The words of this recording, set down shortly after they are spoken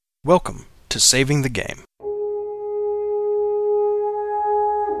Welcome to Saving the Game.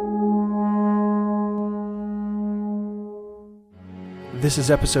 This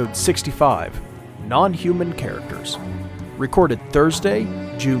is episode 65, Non-Human Characters, recorded Thursday,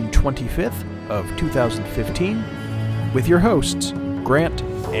 June 25th of 2015, with your hosts, Grant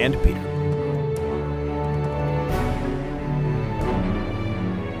and Peter.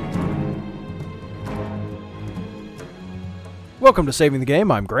 Welcome to Saving the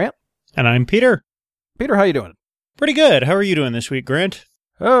Game. I'm Grant. And I'm Peter. Peter, how you doing? Pretty good. How are you doing this week, Grant?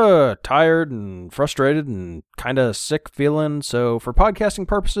 Tired and frustrated and kind of sick feeling. So for podcasting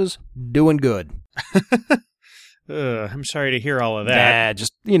purposes, doing good. I'm sorry to hear all of that. Nah,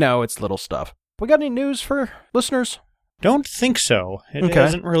 just, it's little stuff. We got any news for listeners? Don't think so. It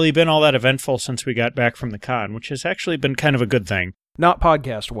hasn't really been all that eventful since we got back from the con, which has actually been kind of a good thing. Not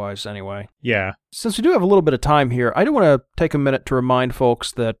podcast-wise, anyway. Yeah. Since we do have a little bit of time here, I do want to take a minute to remind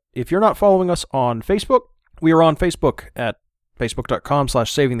folks that if you're not following us on Facebook, we are on Facebook at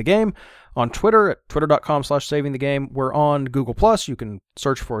facebook.com/savingthegame, on Twitter at twitter.com/savingthegame. We're on Google+. You can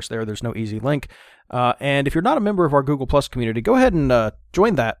search for us there. There's no easy link. And if you're not a member of our Google+ community, go ahead and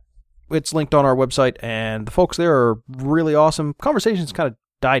join that. It's linked on our website, and the folks there are really awesome. Conversations kind of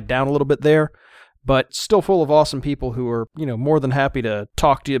died down a little bit there, but still full of awesome people who are, more than happy to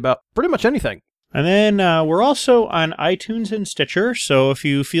talk to you about pretty much anything. And then we're also on iTunes and Stitcher, so if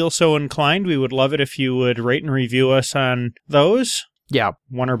you feel so inclined, we would love it if you would rate and review us on those. Yeah.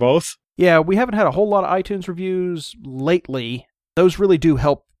 One or both. Yeah, we haven't had a whole lot of iTunes reviews lately. Those really do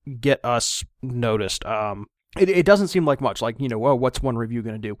help get us noticed. It doesn't seem like much, what's one review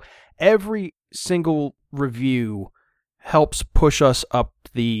going to do? Every single review helps push us up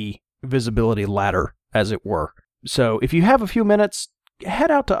the visibility ladder, as it were. So if you have a few minutes,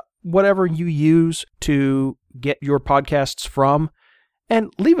 head out to whatever you use to get your podcasts from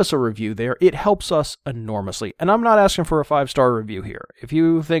and leave us a review there. It helps us enormously. And I'm not asking for a 5-star review here. If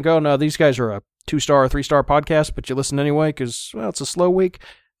you think, oh no, these guys are a 2-star or 3-star podcast, but you listen anyway because, it's a slow week,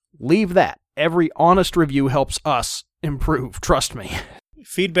 leave that. Every honest review helps us improve. Trust me.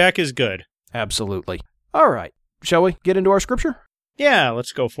 Feedback is good. Absolutely. All right. Shall we get into our scripture? Yeah,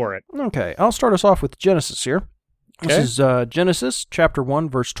 let's go for it. Okay, I'll start us off with Genesis here. Okay. This is Genesis chapter 1,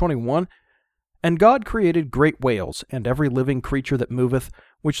 verse 21. And God created great whales, and every living creature that moveth,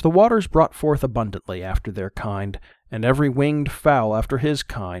 which the waters brought forth abundantly after their kind, and every winged fowl after his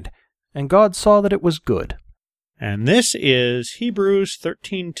kind. And God saw that it was good. And this is Hebrews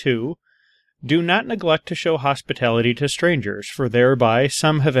 13:2. Do not neglect to show hospitality to strangers, for thereby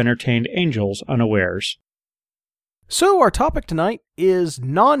some have entertained angels unawares. So our topic tonight is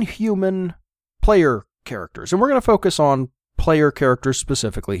non-human player characters, and we're going to focus on player characters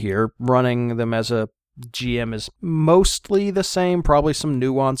specifically here. Running them as a GM is mostly the same, probably some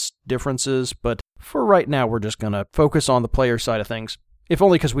nuanced differences, but for right now we're just going to focus on the player side of things, if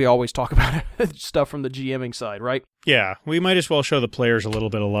only because we always talk about stuff from the GMing side, right? Yeah, we might as well show the players a little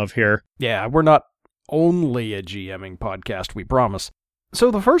bit of love here. Yeah, we're not only a GMing podcast, we promise.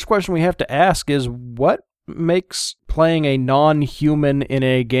 So the first question we have to ask is, what makes playing a non-human in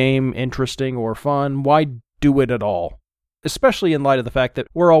a game interesting or fun? Why do it at all? Especially in light of the fact that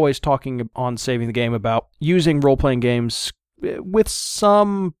we're always talking on Saving the Game about using role-playing games with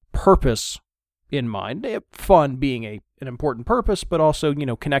some purpose in mind. Fun being an important purpose, but also,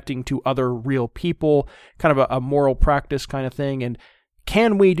 connecting to other real people, kind of a moral practice kind of thing. And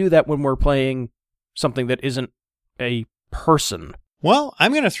can we do that when we're playing something that isn't a person? Well,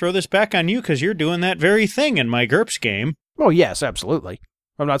 I'm going to throw this back on you because you're doing that very thing in my GURPS game. Oh, yes, absolutely.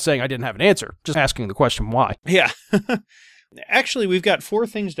 I'm not saying I didn't have an answer, just asking the question why. Yeah. Actually, we've got 4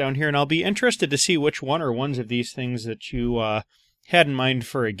 things down here, and I'll be interested to see which one or ones of these things that you had in mind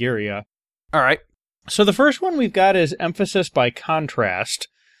for Agiria. All right. So the first one we've got is emphasis by contrast.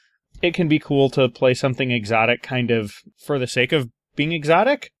 It can be cool to play something exotic kind of for the sake of being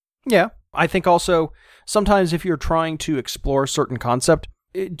exotic. Yeah. I think also sometimes if you're trying to explore a certain concept,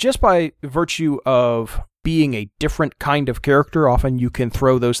 just by virtue of being a different kind of character, often you can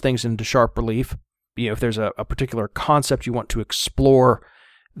throw those things into sharp relief. If there's a particular concept you want to explore,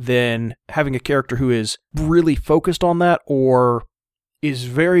 then having a character who is really focused on that or is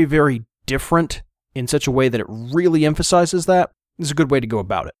very, very different in such a way that it really emphasizes that is a good way to go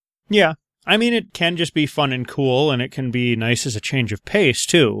about it. Yeah. I mean, it can just be fun and cool, and it can be nice as a change of pace,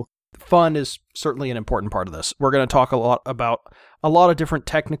 too. Fun is certainly an important part of this. We're going to talk a lot about a lot of different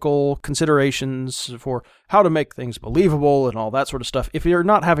technical considerations for how to make things believable and all that sort of stuff. If you're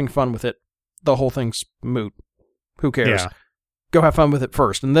not having fun with it, the whole thing's moot. Who cares? Yeah. Go have fun with it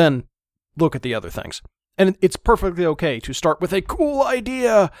first, and then look at the other things. And it's perfectly okay to start with a cool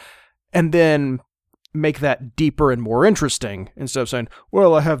idea and then make that deeper and more interesting instead of saying,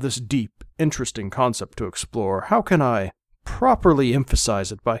 well, I have this deep, interesting concept to explore. How can I properly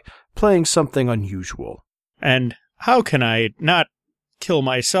emphasize it by playing something unusual? And how can I not kill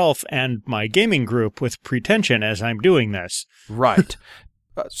myself and my gaming group with pretension as I'm doing this? Right.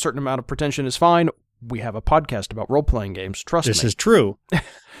 A certain amount of pretension is fine. We have a podcast about role-playing games, trust me. This is true.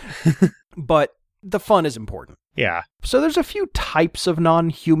 But the fun is important. Yeah. So there's a few types of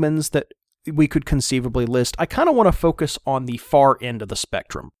non-humans that we could conceivably list. I kind of want to focus on the far end of the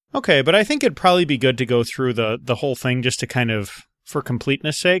spectrum. Okay, but I think it'd probably be good to go through the whole thing just to kind of, for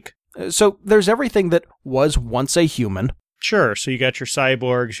completeness sake. So there's everything that was once a human. Sure, so you got your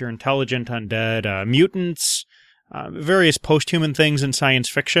cyborgs, your intelligent undead, mutants, various post-human things in science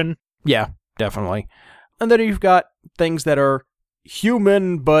fiction. Yeah, definitely. And then you've got things that are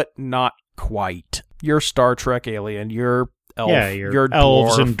human, but not quite. Your Star Trek alien, your elf, your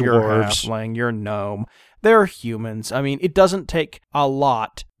elves dwarf, and your dwarves. halfling, your gnome. They're humans. I mean, it doesn't take a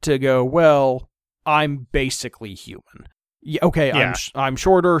lot to go, well, I'm basically human. Yeah, okay, Yeah. I'm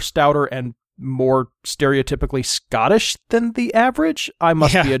shorter, stouter, and more stereotypically Scottish than the average. I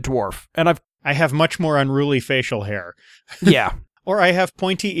must be a dwarf. And I have much more unruly facial hair. Yeah. Or I have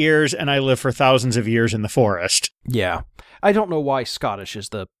pointy ears and I live for thousands of years in the forest. Yeah. I don't know why Scottish is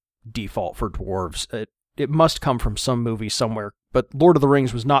the default for dwarves. It must come from some movie somewhere, but Lord of the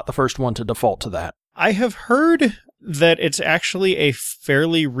Rings was not the first one to default to that. I have heard that it's actually a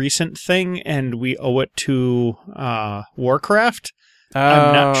fairly recent thing and we owe it to Warcraft.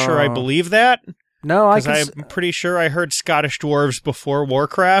 I'm not sure I believe that. No, I'm pretty sure I heard Scottish dwarves before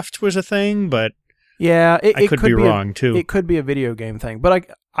Warcraft was a thing, but yeah, I could be wrong too. It could be a video game thing, but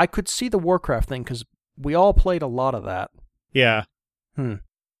I could see the Warcraft thing because we all played a lot of that. Yeah.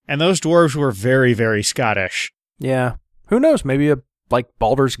 And those dwarves were very, very Scottish. Yeah. Who knows? Maybe like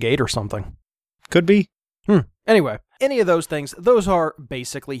Baldur's Gate or something. Could be. Anyway, any of those things, those are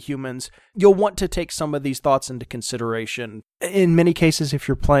basically humans. You'll want to take some of these thoughts into consideration. In many cases, if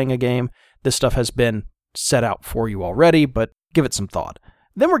you're playing a game, this stuff has been set out for you already, but give it some thought.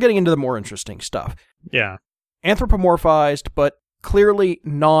 Then we're getting into the more interesting stuff. Yeah. Anthropomorphized, but clearly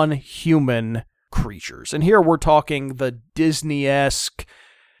non-human creatures. And here we're talking the Disney-esque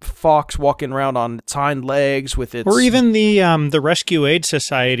fox walking around on its hind legs with its... Or even the Rescue Aid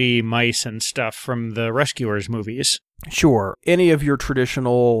Society mice and stuff from the Rescuers movies. Sure. Any of your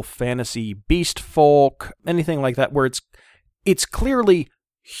traditional fantasy beast folk, anything like that, where it's clearly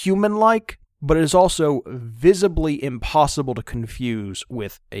human-like, but it is also visibly impossible to confuse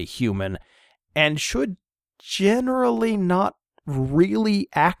with a human, and should generally not really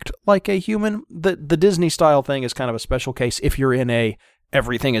act like a human. The Disney-style thing is kind of a special case if you're in a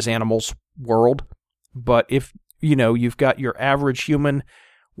everything is animals world, but if, you've got your average human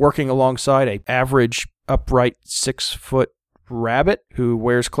working alongside a average upright 6-foot rabbit who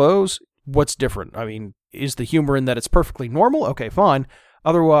wears clothes, what's different? I mean, is the humor in that it's perfectly normal? Okay, fine.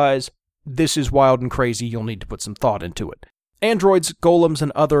 Otherwise, this is wild and crazy. You'll need to put some thought into it. Androids, golems,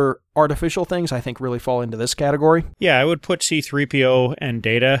 and other artificial things, I think, really fall into this category. Yeah, I would put C-3PO and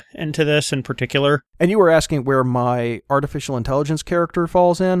Data into this in particular. And you were asking where my artificial intelligence character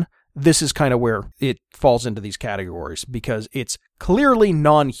falls in. This is kind of where it falls into these categories, because it's clearly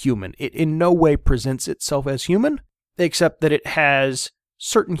non-human. It in no way presents itself as human, except that it has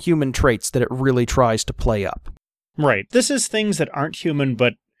certain human traits that it really tries to play up. Right. This is things that aren't human,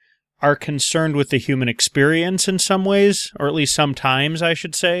 but are concerned with the human experience in some ways, or at least sometimes, I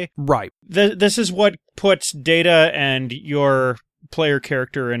should say. Right. This is what puts Data and your player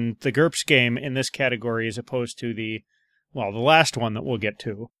character in the GURPS game in this category as opposed to the last one that we'll get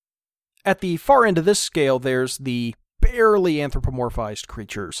to. At the far end of this scale, there's the barely anthropomorphized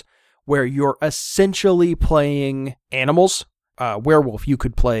creatures, where you're essentially playing animals. Werewolf, you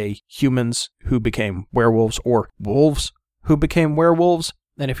could play humans who became werewolves, or wolves who became werewolves.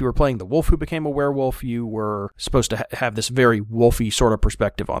 And if you were playing the wolf who became a werewolf, you were supposed to have this very wolfy sort of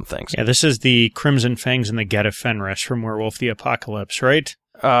perspective on things. Yeah, this is the Crimson Fangs and the Get of Fenris from Werewolf the Apocalypse, right?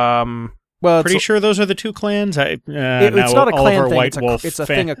 Well, pretty sure those are the two clans. It's not a clan thing. It's a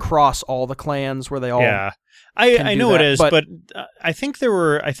thing across all the clans where they all. Yeah, I know it is, but I think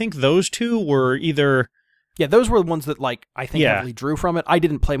those two were either. Yeah, those were the ones that heavily drew from it. I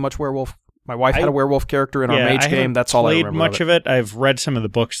didn't play much werewolf. My wife had a werewolf character in our mage game. That's all I remember. Played much of it. I've read some of the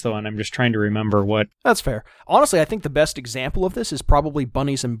books, though, and I'm just trying to remember what... That's fair. Honestly, I think the best example of this is probably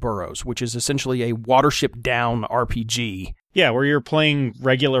Bunnies and Burrows, which is essentially a Watership Down RPG. Yeah, where you're playing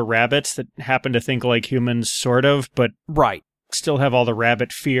regular rabbits that happen to think like humans, sort of, but right. still have all the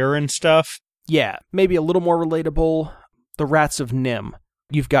rabbit fear and stuff. Yeah, maybe a little more relatable. The Rats of Nim.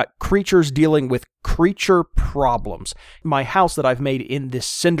 You've got creatures dealing with creature problems. My house that I've made in this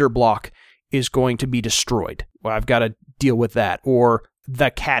cinder block is going to be destroyed. Well, I've got to deal with that. Or the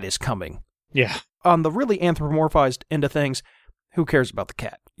cat is coming. Yeah. On the really anthropomorphized end of things, who cares about the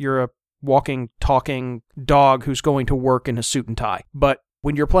cat? You're a walking, talking dog who's going to work in a suit and tie. But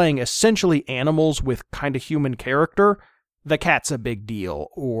when you're playing essentially animals with kind of human character, the cat's a big deal,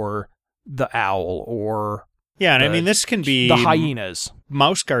 or the owl, or... Yeah, and I mean, this can be... the hyenas.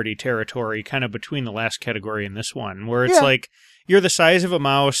 Mouse guardy territory, kind of between the last category and this one, where it's like, you're the size of a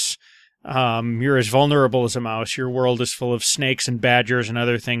mouse, you're as vulnerable as a mouse, your world is full of snakes and badgers and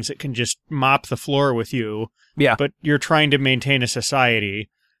other things that can just mop the floor with you. Yeah. But you're trying to maintain a society.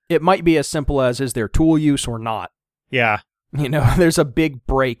 It might be as simple as, is there tool use or not? Yeah. You know, there's a big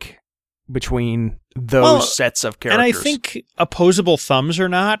break between those sets of characters. And I think opposable thumbs or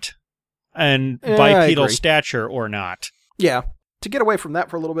not, and bipedal stature or not. Yeah. To get away from that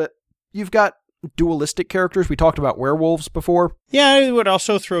for a little bit, you've got dualistic characters. We talked about werewolves before. Yeah, I would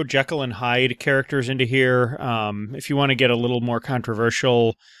also throw Jekyll and Hyde characters into here. If you want to get a little more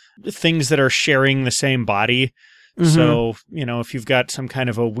controversial, things that are sharing the same body. Mm-hmm. So, you know, if you've got some kind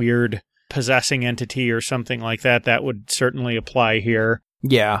of a weird possessing entity or something like that, that would certainly apply here.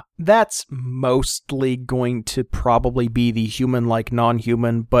 Yeah, that's mostly going to probably be the human-like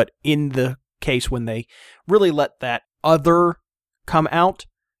non-human, but in the case when they really let that other come out,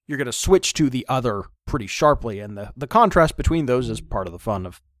 you're going to switch to the other pretty sharply, and the contrast between those is part of the fun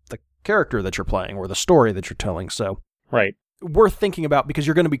of the character that you're playing or the story that you're telling, so... Right. Worth thinking about, because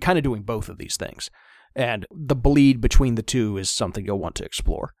you're going to be kind of doing both of these things, and the bleed between the two is something you'll want to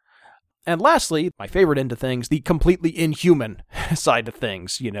explore. And lastly, my favorite end of things, the completely inhuman side of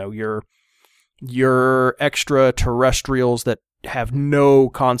things. You know, your extraterrestrials that have no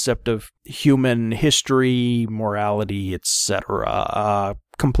concept of human history, morality, etc.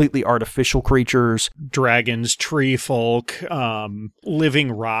 Completely artificial creatures. Dragons, tree folk,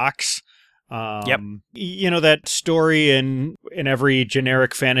 living rocks. Yep. You know that story in every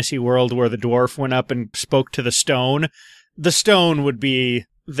generic fantasy world where the dwarf went up and spoke to the stone? The stone would be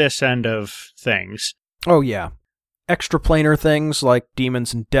this end of things. Oh, yeah. Extraplanar things like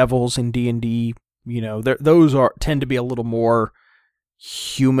demons and devils in D&D, you know, those tend to be a little more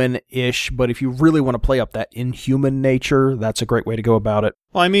human-ish, but if you really want to play up that inhuman nature, that's a great way to go about it.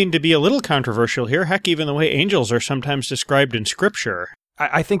 Well, I mean, to be a little controversial here, heck, even the way angels are sometimes described in Scripture.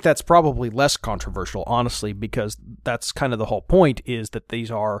 I think that's probably less controversial, honestly, because that's kind of the whole point, is that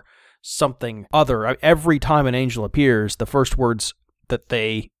these are something other. Every time an angel appears, the first words that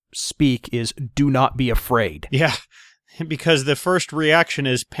they speak is, "Do not be afraid." Yeah, because the first reaction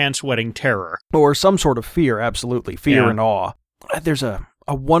is pants-wetting terror. Or some sort of fear, absolutely. Fear and awe. There's a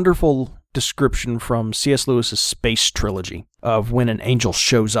wonderful description from C.S. Lewis's Space Trilogy of when an angel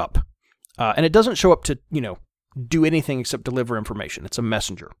shows up. And it doesn't show up to, you know, do anything except deliver information. It's a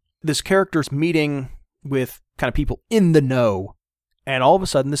messenger. This character's meeting with kind of people in the know, and all of a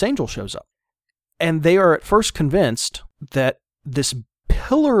sudden this angel shows up. And they are at first convinced that this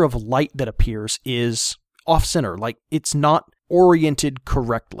pillar of light that appears is off-center, like it's not oriented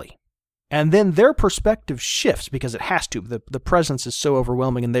correctly. And then their perspective shifts because it has to. The presence is so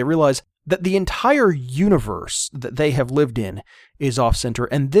overwhelming, and they realize that the entire universe that they have lived in is off-center,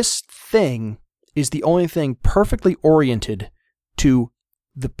 and this thing is the only thing perfectly oriented to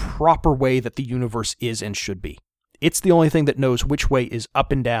the proper way that the universe is and should be. It's the only thing that knows which way is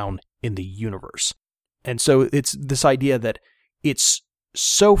up and down in the universe. And so it's this idea that it's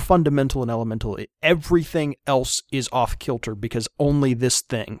so fundamental and elemental, everything else is off kilter because only this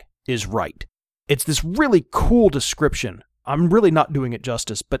thing is right. It's this really cool description. I'm really not doing it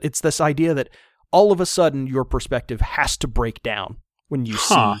justice, but it's this idea that all of a sudden your perspective has to break down when you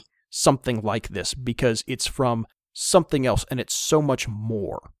see something like this, because it's from something else and it's so much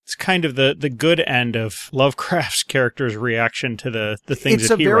more. It's kind of the good end of Lovecraft's character's reaction to the things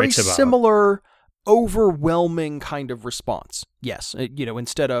that he writes about. It's a very similar, overwhelming kind of response. Yes, you know,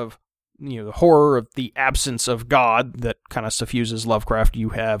 instead of, you know, the horror of the absence of God that kind of suffuses Lovecraft, you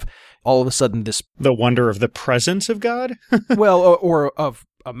have all of a sudden this... The wonder of the presence of God? Well, or of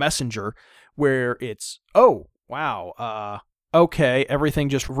a messenger, where it's, oh, wow, okay, everything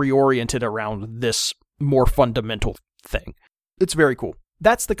just reoriented around this more fundamental thing. It's very cool.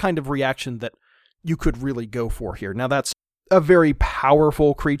 That's the kind of reaction that you could really go for here. Now, that's a very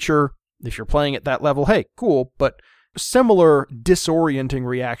powerful creature. If you're playing at that level, hey, cool, but similar disorienting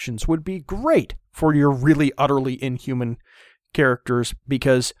reactions would be great for your really utterly inhuman characters,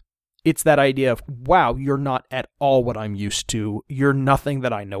 because it's that idea of, wow, you're not at all what I'm used to. You're nothing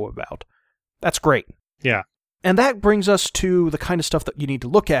that I know about. That's great. Yeah. And that brings us to the kind of stuff that you need to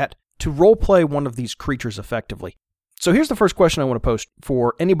look at to roleplay one of these creatures effectively. So here's the first question I want to post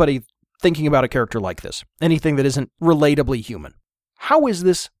for anybody thinking about a character like this. Anything that isn't relatably human. How is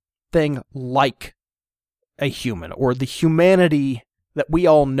this thing like a human, or the humanity that we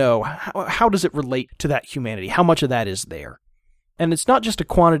all know? How does it relate to that humanity? How much of that is there? And it's not just a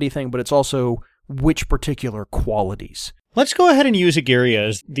quantity thing, but it's also which particular qualities. Let's go ahead and use Agiria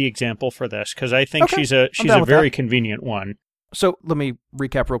as the example for this, because I think she's a very convenient one. So let me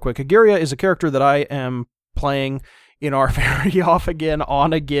recap real quick. Agiria is a character that I am playing in our very off-again,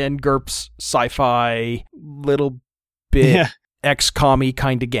 on-again GURPS sci-fi, little bit XCOM-y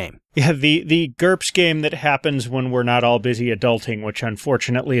kind of game. Yeah, the GURPS game that happens when we're not all busy adulting, which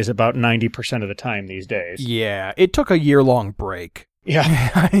unfortunately is about 90% of the time these days. Yeah, it took a year-long break.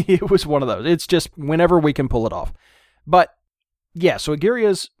 Yeah. It was one of those. It's just whenever we can pull it off. But, yeah, so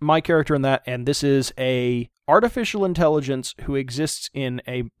Agiria's my character in that, and this is a artificial intelligence who exists in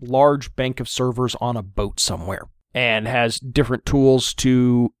a large bank of servers on a boat somewhere, and has different tools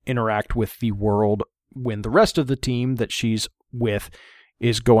to interact with the world when the rest of the team that she's with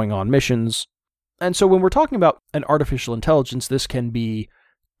is going on missions. And so when we're talking about an artificial intelligence, this can be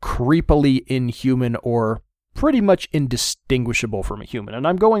creepily inhuman or pretty much indistinguishable from a human. And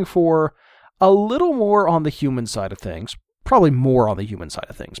I'm going for a little more on the human side of things, probably more on the human side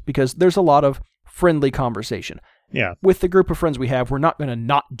of things, because there's a lot of friendly conversation. Yeah. With the group of friends we have, we're not going to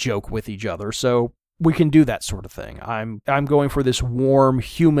not joke with each other, so we can do that sort of thing. I'm going for this warm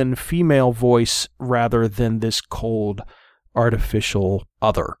human female voice rather than this cold artificial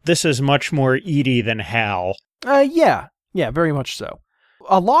other. This is much more Edie than Hal. Yeah, very much so.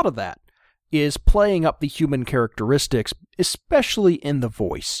 A lot of that is playing up the human characteristics, especially in the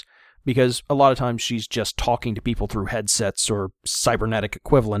voice, because a lot of times she's just talking to people through headsets or cybernetic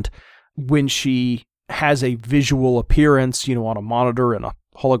equivalent. When she has a visual appearance, on a monitor and a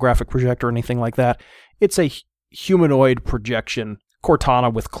holographic projector or anything like that, it's a humanoid projection,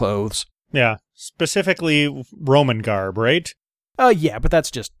 Cortana with clothes. Yeah, specifically Roman garb, right? Yeah, but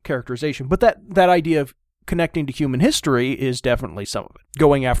that's just characterization. But that idea of connecting to human history is definitely some of it.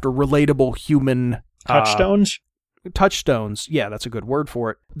 Going after relatable human... Touchstones? Touchstones, yeah, that's a good word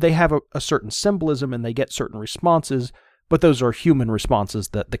for it. They have a certain symbolism and they get certain responses, but those are human responses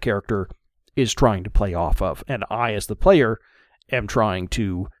that the character is trying to play off of. And I, as the player, am trying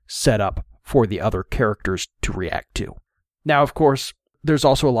to set up for the other characters to react to. Now, of course, there's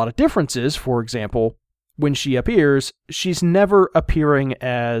also a lot of differences. For example, when she appears, she's never appearing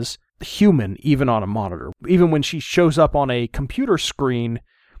as human, even on a monitor. Even when she shows up on a computer screen,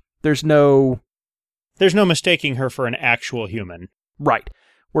 there's no mistaking her for an actual human. Right.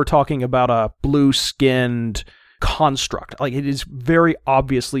 We're talking about a blue-skinned construct. Like, it is very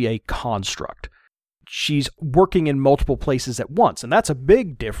obviously a construct. She's working in multiple places at once, and that's a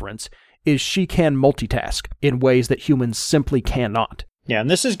big difference, is she can multitask in ways that humans simply cannot. Yeah,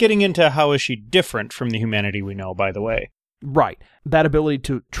 and this is getting into how is she different from the humanity we know, by the way. Right. That ability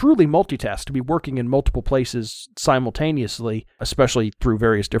to truly multitask, to be working in multiple places simultaneously, especially through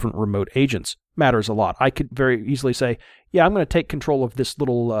various different remote agents, matters a lot. I could very easily say, yeah, I'm going to take control of this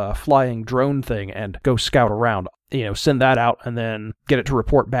little flying drone thing and go scout around, send that out and then get it to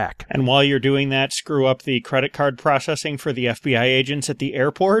report back. And while you're doing that, screw up the credit card processing for the FBI agents at the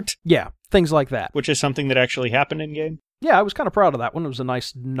airport? Yeah, things like that. Which is something that actually happened in-game? Yeah, I was kind of proud of that one. It was a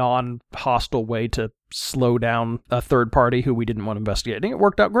nice, non-hostile way to slow down a third party who we didn't want investigating. It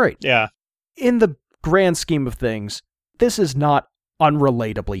worked out great. Yeah. In the grand scheme of things, this is not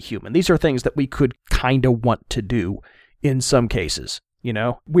unrelatably human. These are things that we could kind of want to do in some cases.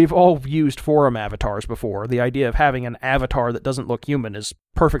 We've all used forum avatars before. The idea of having an avatar that doesn't look human is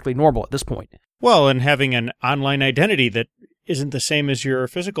perfectly normal at this point. Well, and having an online identity that isn't the same as your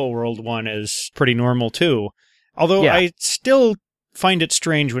physical world one is pretty normal too. Although I still find it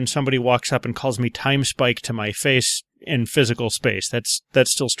strange when somebody walks up and calls me Time Spike to my face in physical space. That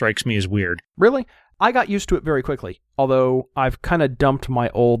still strikes me as weird. Really? I got used to it very quickly, although I've kind of dumped my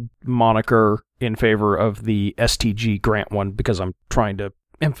old moniker in favor of the STG Grant one because I'm trying to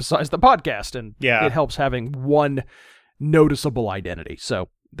emphasize the podcast, and it helps having one noticeable identity. So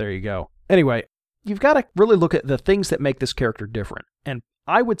there you go. Anyway, you've got to really look at the things that make this character different, and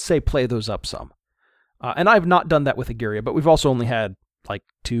I would say play those up some. And I've not done that with Agiria, but we've also only had like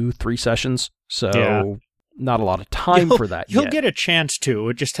 2-3 sessions, so not a lot of time for that yet. You'll get a chance to,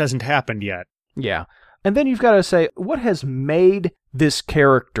 it just hasn't happened yet. Yeah. And then you've got to say, what has made this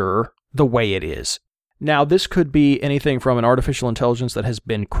character the way it is? Now, this could be anything from an artificial intelligence that has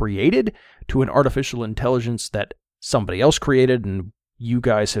been created to an artificial intelligence that somebody else created and you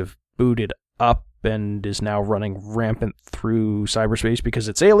guys have booted up and is now running rampant through cyberspace because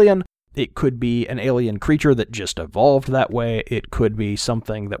it's alien. It could be an alien creature that just evolved that way. It could be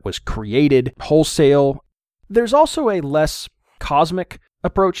something that was created wholesale. There's also a less cosmic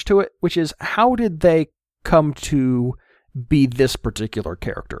approach to it, which is how did they come to be this particular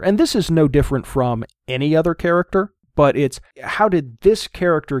character? And this is no different from any other character, but it's how did this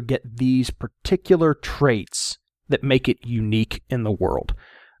character get these particular traits that make it unique in the world?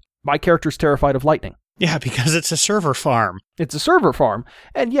 My character's terrified of lightning. Yeah, because it's a server farm. It's a server farm.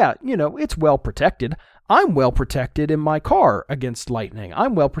 And yeah, it's well protected. I'm well protected in my car against lightning.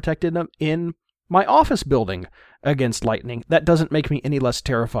 I'm well protected in my office building against lightning. That doesn't make me any less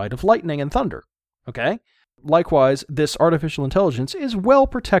terrified of lightning and thunder. Okay? Likewise, this artificial intelligence is well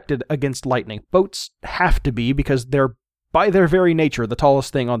protected against lightning. Boats have to be because they're, by their very nature, the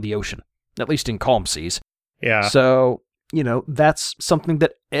tallest thing on the ocean, at least in calm seas. Yeah. So, that's something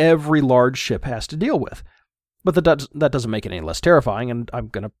that every large ship has to deal with. But that doesn't make it any less terrifying, and I'm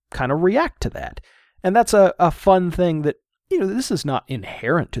going to kind of react to that. And that's a fun thing that, this is not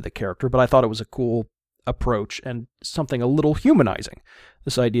inherent to the character, but I thought it was a cool approach and something a little humanizing.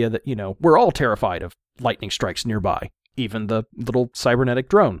 This idea that, we're all terrified of lightning strikes nearby, even the little cybernetic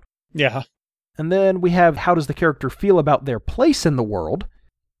drone. Yeah. And then we have how does the character feel about their place in the world,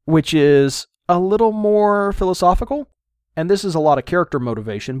 which is a little more philosophical. And this is a lot of character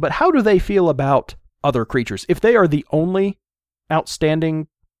motivation, but how do they feel about other creatures? If they are the only outstanding,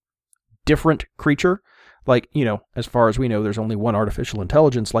 different creature, like, as far as we know, there's only one artificial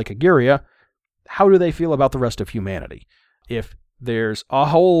intelligence like Agiria, how do they feel about the rest of humanity? If there's a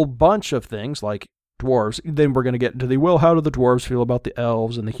whole bunch of things like dwarves, then we're going to get into how do the dwarves feel about the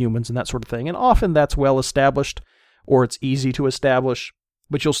elves and the humans and that sort of thing. And often that's well established, or it's easy to establish,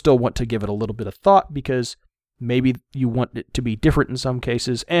 but you'll still want to give it a little bit of thought because maybe you want it to be different in some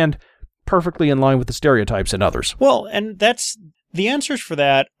cases and perfectly in line with the stereotypes in others. Well, and the answers for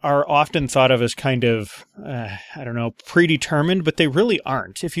that are often thought of as kind of, predetermined, but they really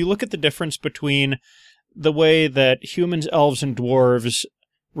aren't. If you look at the difference between the way that humans, elves, and dwarves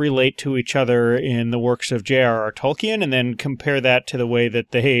relate to each other in the works of J.R.R. Tolkien, and then compare that to the way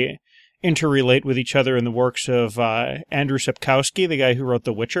that they interrelate with each other in the works of Andrew Sapkowski, the guy who wrote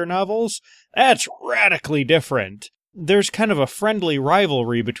the Witcher novels, that's radically different. There's kind of a friendly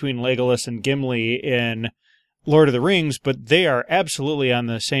rivalry between Legolas and Gimli in Lord of the Rings, but they are absolutely on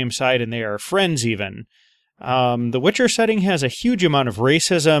the same side, and they are friends even. The Witcher setting has a huge amount of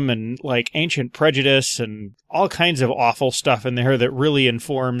racism and ancient prejudice and all kinds of awful stuff in there that really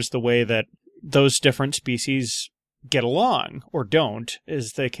informs the way that those different species get along, or don't,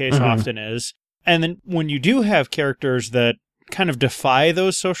 as the case often is. And then when you do have characters that kind of defy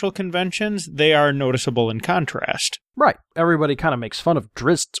those social conventions, they are noticeable in contrast. Right. Everybody kind of makes fun of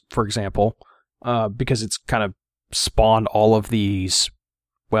Drizzt, for example, because it's kind of spawned all of these,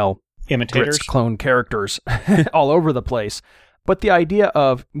 imitators, Drizzt clone characters all over the place. But the idea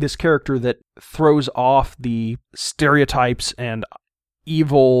of this character that throws off the stereotypes and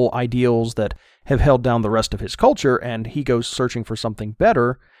evil ideals that have held down the rest of his culture, and he goes searching for something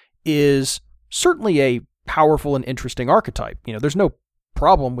better, is certainly a powerful and interesting archetype. There's no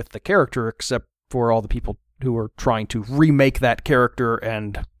problem with the character except for all the people who are trying to remake that character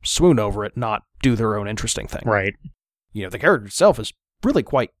and swoon over it, not do their own interesting thing. Right. The character itself is really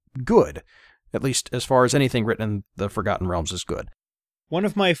quite good, at least as far as anything written in the Forgotten Realms is good. One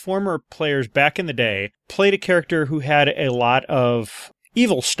of my former players back in the day played a character who had a lot of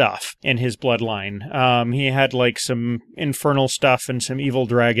evil stuff in his bloodline. He had some infernal stuff and some evil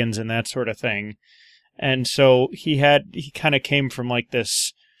dragons and that sort of thing. And so he kind of came from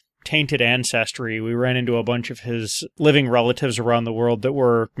this tainted ancestry. We ran into a bunch of his living relatives around the world that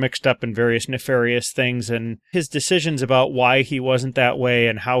were mixed up in various nefarious things, and his decisions about why he wasn't that way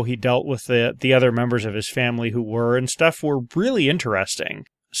and how he dealt with the other members of his family who were and stuff were really interesting.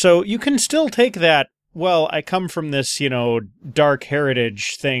 So you can still take that, I come from this, dark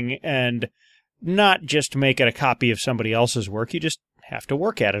heritage thing, and not just make it a copy of somebody else's work. You just have to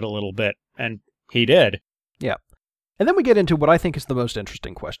work at it a little bit. And he did. Yeah. And then we get into what I think is the most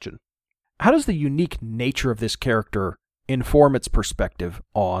interesting question. How does the unique nature of this character inform its perspective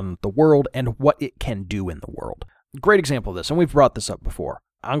on the world and what it can do in the world? Great example of this, and we've brought this up before.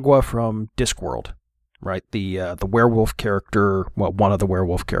 Angua from Discworld, right? The werewolf character, one of the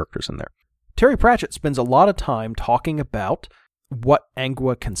werewolf characters in there. Terry Pratchett spends a lot of time talking about what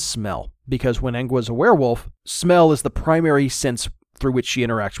Angua can smell, because when Angua is a werewolf, smell is the primary sense through which she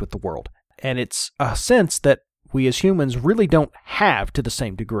interacts with the world. And it's a sense that we as humans really don't have to the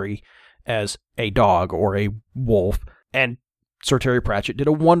same degree as a dog or a wolf. And Sir Terry Pratchett did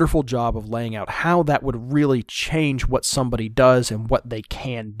a wonderful job of laying out how that would really change what somebody does and what they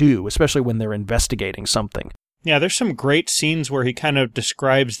can do, especially when they're investigating something. Yeah, there's some great scenes where he kind of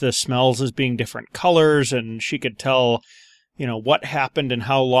describes the smells as being different colors, and she could tell, what happened and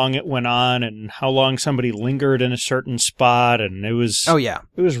how long it went on and how long somebody lingered in a certain spot, and it was... Oh, yeah.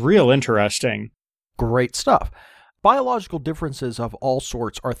 It was real interesting. Great stuff. Biological differences of all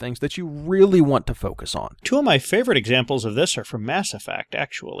sorts are things that you really want to focus on. Two of my favorite examples of this are from Mass Effect,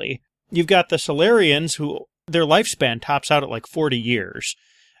 actually. You've got the Salarians, who their lifespan tops out at like 40 years.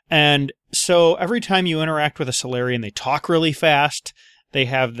 And so every time you interact with a Salarian, they talk really fast. They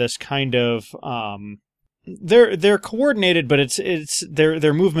have this kind of... They're coordinated, but it's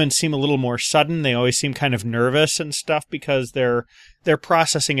their movements seem a little more sudden. They always seem kind of nervous and stuff because they're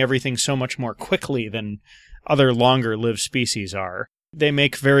processing everything so much more quickly than other longer-lived species are. They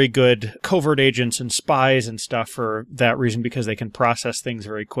make very good covert agents and spies and stuff for that reason because they can process things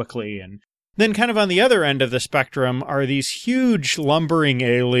very quickly. And then kind of on the other end of the spectrum are these huge lumbering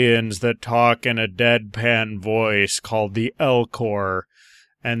aliens that talk in a deadpan voice called the Elcor.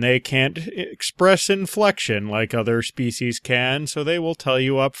 And they can't express inflection like other species can, so they will tell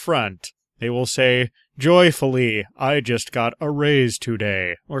you up front. They will say, joyfully, I just got a raise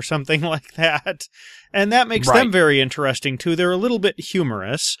today, or something like that. And that makes them very interesting, too. They're a little bit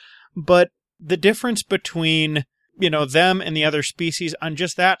humorous, but the difference between, them and the other species on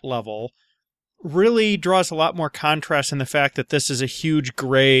just that level really draws a lot more contrast in the fact that this is a huge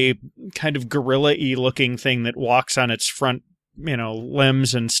gray, kind of gorilla-y looking thing that walks on its front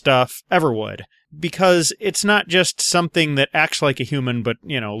limbs and stuff ever would. Because it's not just something that acts like a human, but,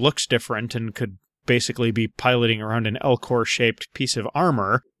 looks different and could basically be piloting around an Elcor-shaped piece of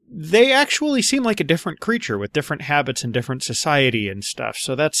armor. They actually seem like a different creature with different habits and different society and stuff.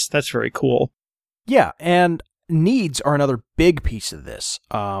 So that's very cool. Yeah, and needs are another big piece of this.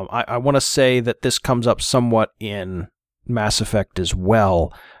 I want to say that this comes up somewhat in Mass Effect as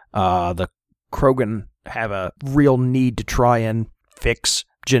well. The Krogan have a real need to try and fix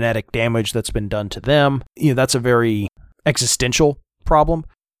genetic damage that's been done to them. That's a very existential problem.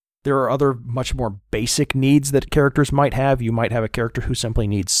 There are other much more basic needs that characters might have. You might have a character who simply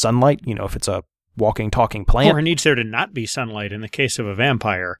needs sunlight, if it's a walking, talking plant. Or needs there to not be sunlight in the case of a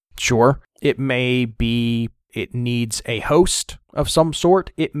vampire. Sure. It may be it needs a host of some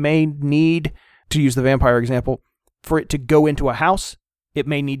sort. It may need, to use the vampire example, for it to go into a house, it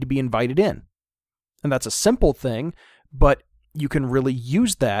may need to be invited in. And that's a simple thing, but you can really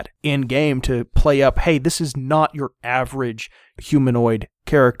use that in-game to play up, hey, this is not your average humanoid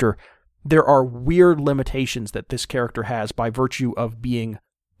character. There are weird limitations that this character has by virtue of being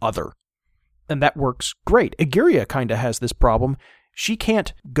other. And that works great. Egeria kind of has this problem. She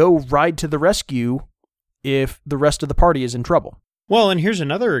can't go ride to the rescue if the rest of the party is in trouble. Well, and here's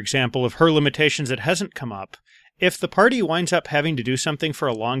another example of her limitations that hasn't come up. If the party winds up having to do something for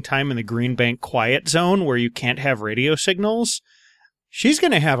a long time in the Green Bank quiet zone where you can't have radio signals, she's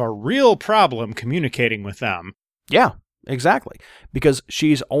going to have a real problem communicating with them. Yeah, exactly. Because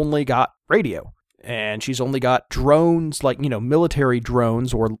she's only got radio. And she's only got drones, like, military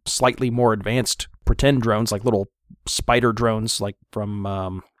drones or slightly more advanced pretend drones, like little spider drones, like from,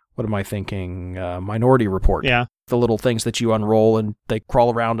 what am I thinking? Minority Report. Yeah. The little things that you unroll and they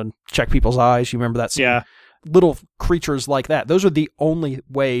crawl around and check people's eyes. You remember that scene? Yeah. Little creatures like that. Those are the only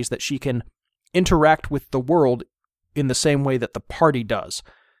ways that she can interact with the world in the same way that the party does.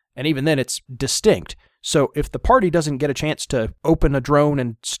 And even then, it's distinct. So if the party doesn't get a chance to open a drone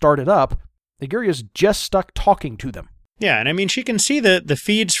and start it up, Egeria's just stuck talking to them. Yeah, and I mean, she can see the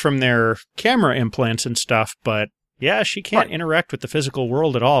feeds from their camera implants and stuff, but yeah, she can't interact with the physical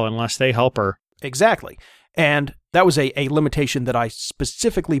world at all unless they help her. Exactly. And that was a limitation that I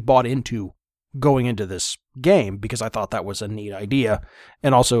specifically bought into going into this game because I thought that was a neat idea.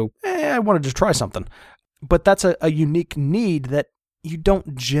 And also, I wanted to try something. But that's a unique need that you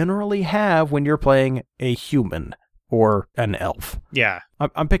don't generally have when you're playing a human or an elf. Yeah.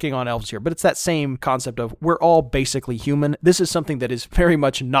 I'm picking on elves here, but it's that same concept of we're all basically human. This is something that is very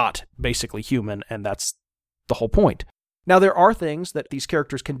much not basically human, and that's the whole point. Now, there are things that these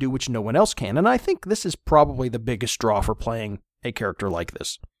characters can do which no one else can, and I think this is probably the biggest draw for playing a character like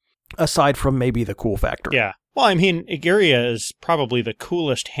this, aside from maybe the cool factor. Yeah. Well, I mean, Egeria is probably the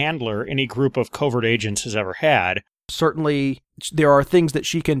coolest handler any group of covert agents has ever had. Certainly, there are things that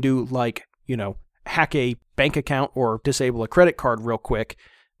she can do, like, hack a bank account or disable a credit card real quick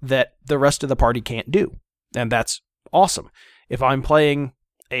that the rest of the party can't do. And that's awesome. If I'm playing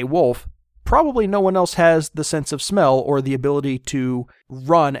a wolf, probably no one else has the sense of smell or the ability to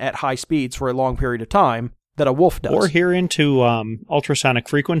run at high speeds for a long period of time that a wolf does. Or hear into ultrasonic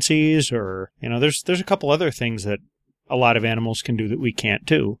frequencies, or, there's a couple other things that a lot of animals can do that we can't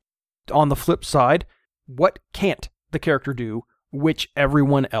do. On the flip side, what can't the character do, which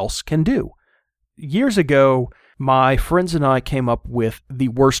everyone else can do? Years ago, my friends and I came up with the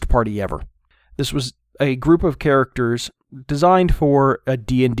worst party ever. This was a group of characters designed for a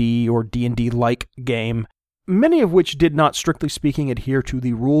D&D or D&D-like game, many of which did not, strictly speaking, adhere to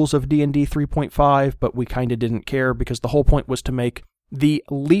the rules of D&D 3.5, but we kind of didn't care because the whole point was to make the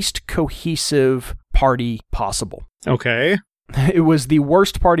least cohesive party possible. Okay. It was the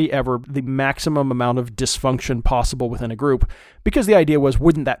worst party ever, the maximum amount of dysfunction possible within a group, because the idea was,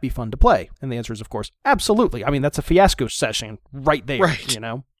 wouldn't that be fun to play? And the answer is, of course, absolutely. I mean, that's a fiasco session right there, right.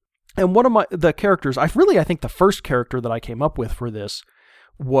 And one of the characters, I think the first character that I came up with for this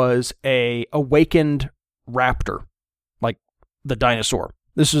was a awakened raptor, like the dinosaur.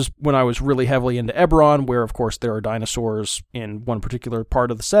 This is when I was really heavily into Eberron, where, of course, there are dinosaurs in one particular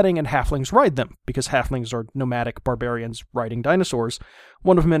part of the setting, and halflings ride them, because halflings are nomadic barbarians riding dinosaurs.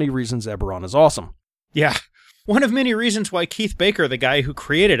 One of many reasons Eberron is awesome. Yeah. One of many reasons why Keith Baker, the guy who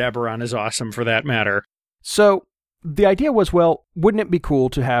created Eberron, is awesome, for that matter. So, the idea was, well, wouldn't it be cool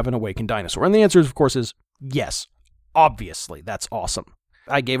to have an awakened dinosaur? And the answer, of course, is yes. Obviously, that's awesome.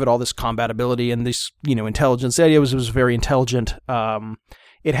 I gave it all this combat ability and this, intelligence. The idea was it was very intelligent.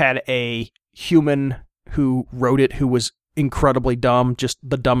 It had a human who wrote it who was incredibly dumb, just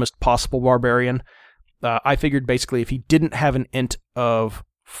the dumbest possible barbarian. I figured basically if he didn't have an int of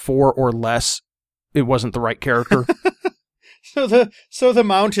 4 or less, it wasn't the right character. So the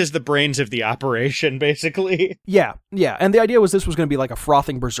mount is the brains of the operation, basically. Yeah. And the idea was this was going to be like a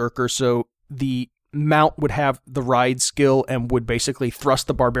frothing berserker, so the mount would have the ride skill and would basically thrust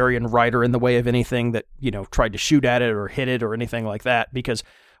the barbarian rider in the way of anything that, tried to shoot at it or hit it or anything like that. Because,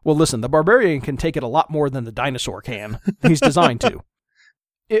 well, listen, the barbarian can take it a lot more than the dinosaur can. He's designed to.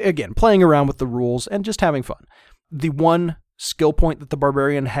 Again, playing around with the rules and just having fun. The one skill point that the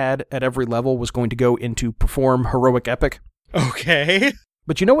barbarian had at every level was going to go into perform heroic epic. Okay.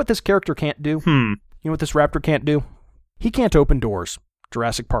 But you know what this character can't do? You know what this raptor can't do? He can't open doors,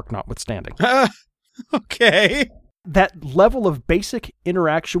 Jurassic Park notwithstanding. Okay. That level of basic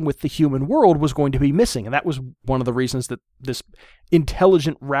interaction with the human world was going to be missing, and that was one of the reasons that this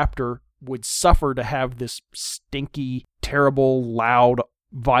intelligent raptor would suffer to have this stinky, terrible, loud,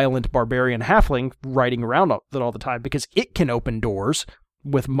 violent barbarian halfling riding around all the time, because it can open doors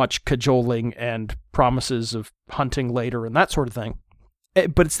with much cajoling and promises of hunting later and that sort of thing.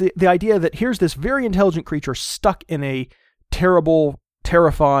 But it's the idea that here's this very intelligent creature stuck in a terrible,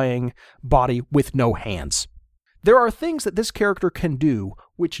 terrifying body with no hands. There are things that this character can do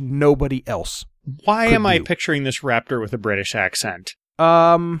which nobody else Why could am I do. picturing this raptor with a British accent?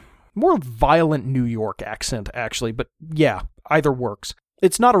 More violent New York accent, actually, but yeah, either works.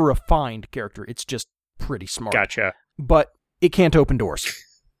 It's not a refined character, it's just pretty smart. Gotcha. But it can't open doors.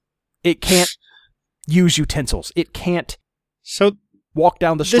 It can't use utensils. It can't walk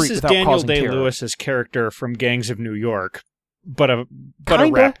down the street without Daniel causing terror. This is Daniel Day-Lewis's character from Gangs of New York, but a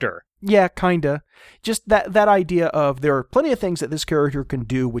raptor. Yeah, kinda. Just that idea of there are plenty of things that this character can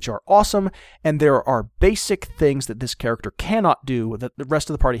do which are awesome, and there are basic things that this character cannot do that the rest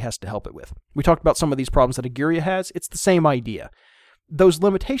of the party has to help it with. We talked about some of these problems that Agiria has. It's the same idea. Those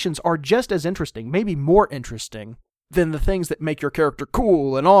limitations are just as interesting, maybe more interesting, than the things that make your character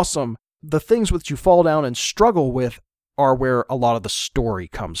cool and awesome. The things which you fall down and struggle with are where a lot of the story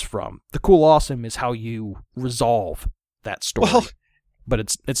comes from. The cool awesome is how you resolve that story. Well, but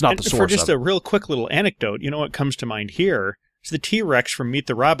it's not the source. For just a real quick little anecdote, what comes to mind here is the T-Rex from Meet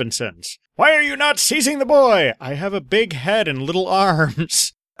the Robinsons. Why are you not seizing the boy? I have a big head and little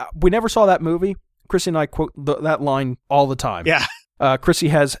arms. We never saw that movie. Chrissy and I quote that line all the time. Yeah. Chrissy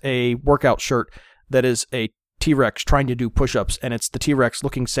has a workout shirt that is a T-Rex trying to do push-ups, and it's the T-Rex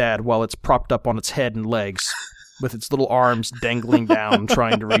looking sad while it's propped up on its head and legs with its little arms dangling down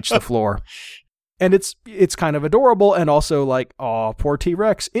trying to reach the floor. And it's kind of adorable, and also like, aw, poor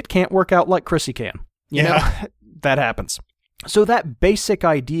T-Rex, it can't work out like Chrissy can. You know, that happens. So that basic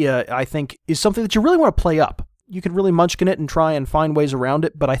idea, I think, is something that you really want to play up. You can really munchkin it and try and find ways around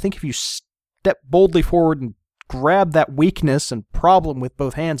it, but I think if you step boldly forward and grab that weakness and problem with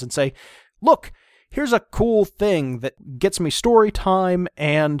both hands and say, look, here's a cool thing that gets me story time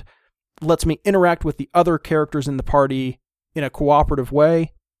and lets me interact with the other characters in the party in a cooperative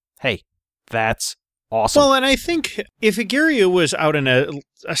way, hey, that's awesome. Well, and I think if Agiria was out in a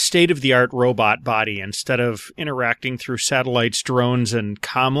state-of-the-art robot body instead of interacting through satellites, drones, and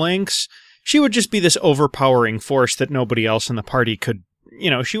comlinks, she would just be this overpowering force that nobody else in the party could,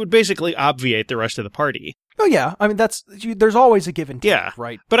 she would basically obviate the rest of the party. Oh yeah, I mean there's always a give and take,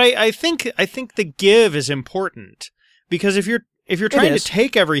 right? But I think the give is important, because if you're trying to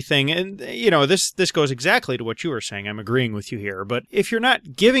take everything, and this goes exactly to what you were saying. I'm agreeing with you here. But if you're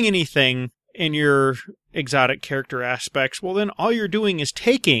not giving anything in your exotic character aspects, well, then all you're doing is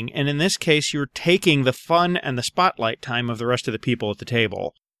taking, and in this case, you're taking the fun and the spotlight time of the rest of the people at the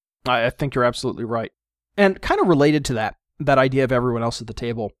table. I think you're absolutely right. And kind of related to that idea of everyone else at the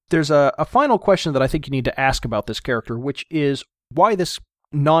table, there's a final question that I think you need to ask about this character, which is why this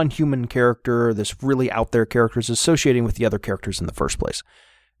non-human character, this really out there character, is associating with the other characters in the first place.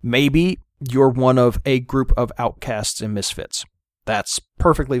 Maybe you're one of a group of outcasts and misfits. That's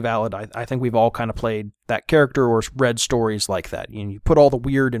perfectly valid. I think we've all kind of played that character or read stories like that. You put all the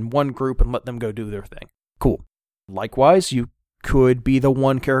weird in one group and let them go do their thing. Cool. Likewise, you could be the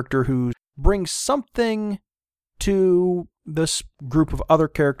one character who brings something to this group of other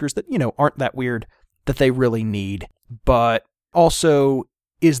characters that, aren't that weird, that they really need, but also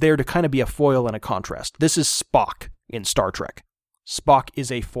is there to kind of be a foil and a contrast. This is Spock in Star Trek. Spock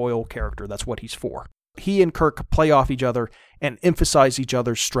is a foil character. That's what he's for. He and Kirk play off each other and emphasize each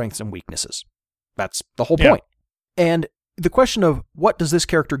other's strengths and weaknesses. That's the whole point. And the question of what does this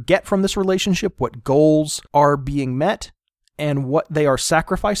character get from this relationship, what goals are being met, and what they are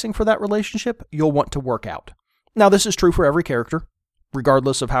sacrificing for that relationship, you'll want to work out. Now, this is true for every character,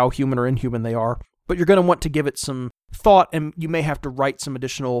 regardless of how human or inhuman they are, but you're going to want to give it some thought, and you may have to write some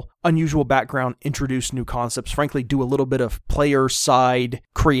additional unusual background, introduce new concepts, frankly, do a little bit of player-side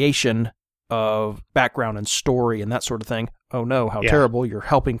creation of background and story and that sort of thing. Oh no, how terrible, you're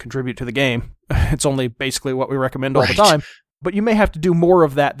helping contribute to the game. It's only basically what we recommend all the time. But you may have to do more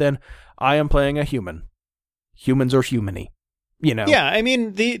of that than, I am playing a human. Humans are human-y. Yeah, I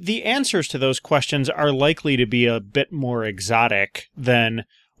mean, the answers to those questions are likely to be a bit more exotic than,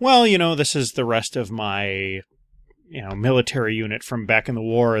 well, this is the rest of my, military unit from back in the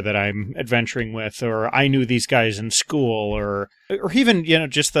war that I'm adventuring with, or I knew these guys in school, or even,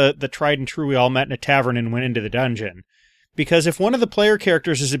 just the tried and true we all met in a tavern and went into the dungeon. Because if one of the player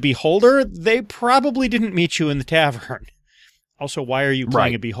characters is a beholder, they probably didn't meet you in the tavern. Also, why are you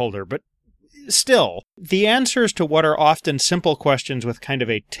playing a beholder? But still, the answers to what are often simple questions with kind of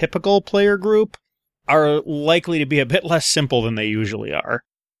a typical player group are likely to be a bit less simple than they usually are.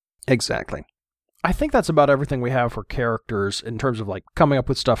 Exactly. I think that's about everything we have for characters in terms of coming up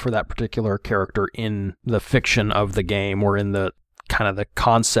with stuff for that particular character in the fiction of the game or in the kind of the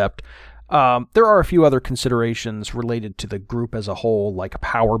concept. There are a few other considerations related to the group as a whole, like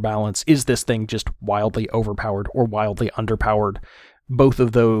power balance. Is this thing just wildly overpowered or wildly underpowered? Both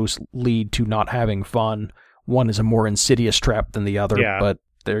of those lead to not having fun. One is a more insidious trap than the other, but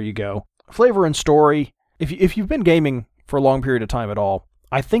there you go. Flavor and story. If you've been gaming for a long period of time at all,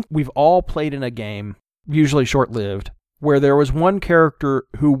 I think we've all played in a game, usually short-lived, where there was one character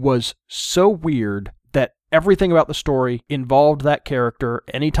who was so weird that everything about the story involved that character.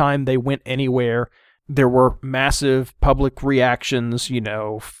 Anytime they went anywhere, there were massive public reactions,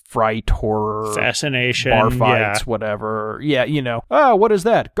 fright, horror, fascination, bar fights, whatever. Yeah, what is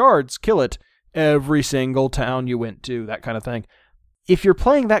that? Guards, kill it. Every single town you went to, that kind of thing. If you're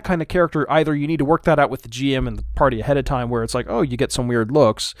playing that kind of character, either you need to work that out with the GM and the party ahead of time where it's like, oh, you get some weird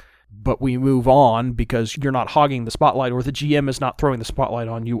looks, but we move on because you're not hogging the spotlight, or the GM is not throwing the spotlight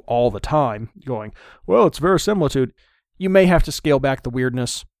on you all the time, going, well, it's verisimilitude. You may have to scale back the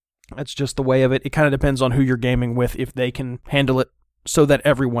weirdness. That's just the way of it. It kind of depends on who you're gaming with, if they can handle it so that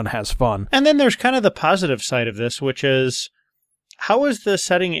everyone has fun. And then there's kind of the positive side of this, which is, how is the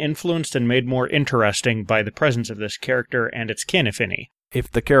setting influenced and made more interesting by the presence of this character and its kin, if any? If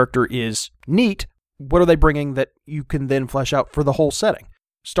the character is neat, what are they bringing that you can then flesh out for the whole setting?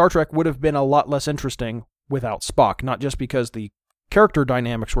 Star Trek would have been a lot less interesting without Spock, not just because the character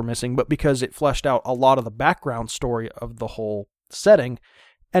dynamics were missing, but because it fleshed out a lot of the background story of the whole setting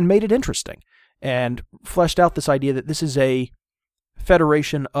and made it interesting, and fleshed out this idea that this is a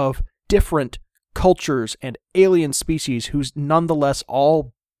federation of different cultures and alien species who's nonetheless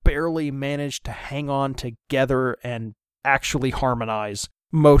all barely managed to hang on together and actually harmonize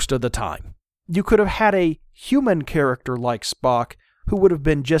most of the time. You could have had a human character like Spock who would have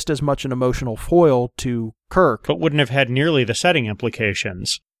been just as much an emotional foil to Kirk, but wouldn't have had nearly the setting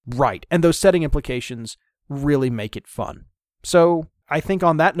implications. Right, and those setting implications really make it fun. So I think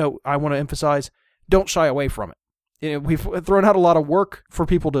on that note, I want to emphasize, don't shy away from it. We've thrown out a lot of work for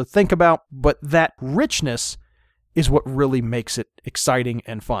people to think about, but that richness is what really makes it exciting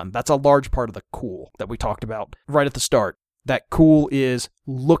and fun. That's a large part of the cool that we talked about right at the start. That cool is,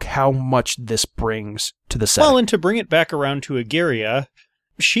 look how much this brings to the setting. Well, and to bring it back around to Agiria,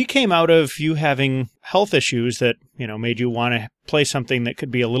 she came out of you having health issues that, made you want to play something that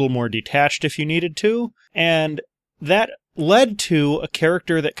could be a little more detached if you needed to. And that led to a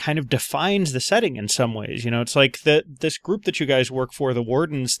character that kind of defines the setting in some ways. It's like this group that you guys work for, the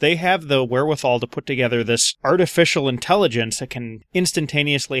Wardens, they have the wherewithal to put together this artificial intelligence that can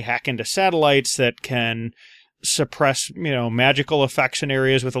instantaneously hack into satellites, that can suppress, magical effects in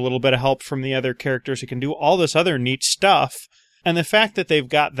areas with a little bit of help from the other characters. It can do all this other neat stuff. And the fact that they've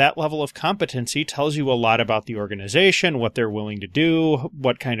got that level of competency tells you a lot about the organization, what they're willing to do,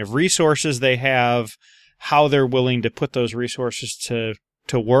 what kind of resources they have, how they're willing to put those resources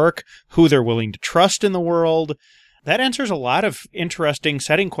to work, who they're willing to trust in the world. That answers a lot of interesting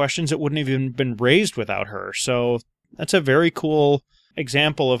setting questions that wouldn't have even been raised without her. So that's a very cool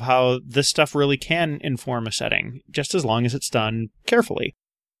example of how this stuff really can inform a setting, just as long as it's done carefully.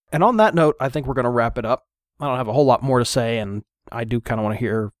 And on that note, I think we're going to wrap it up. I don't have a whole lot more to say, and I do kind of want to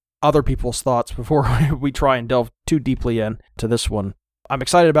hear other people's thoughts before we try and delve too deeply into this one. I'm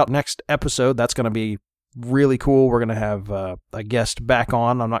excited about next episode. That's going to be really cool. We're going to have a guest back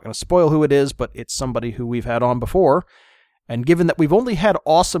on. I'm not going to spoil who it is, but it's somebody who we've had on before. And given that we've only had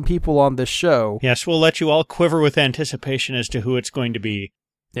awesome people on this show... Yes, we'll let you all quiver with anticipation as to who it's going to be.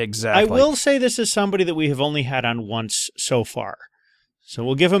 Exactly. I will say this is somebody that we have only had on once so far. So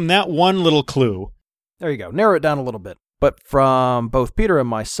we'll give him that one little clue. There you go. Narrow it down a little bit. But from both Peter and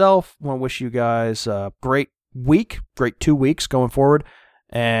myself, I want to wish you guys a great week, great 2 weeks going forward,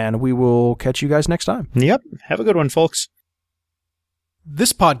 and we will catch you guys next time. Yep. Have a good one, folks.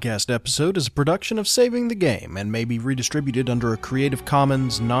 This podcast episode is a production of Saving the Game and may be redistributed under a Creative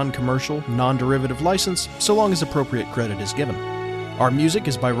Commons non-commercial, non-derivative license, so long as appropriate credit is given. Our music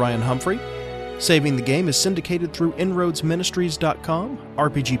is by Ryan Humphrey. Saving the Game is syndicated through InroadsMinistries.com,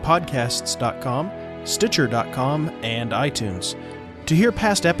 RPGPodcasts.com, Stitcher.com, and iTunes. To hear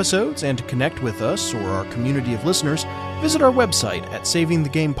past episodes and to connect with us or our community of listeners, visit our website at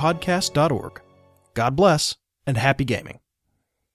savingthegamepodcast.org. God bless, and happy gaming.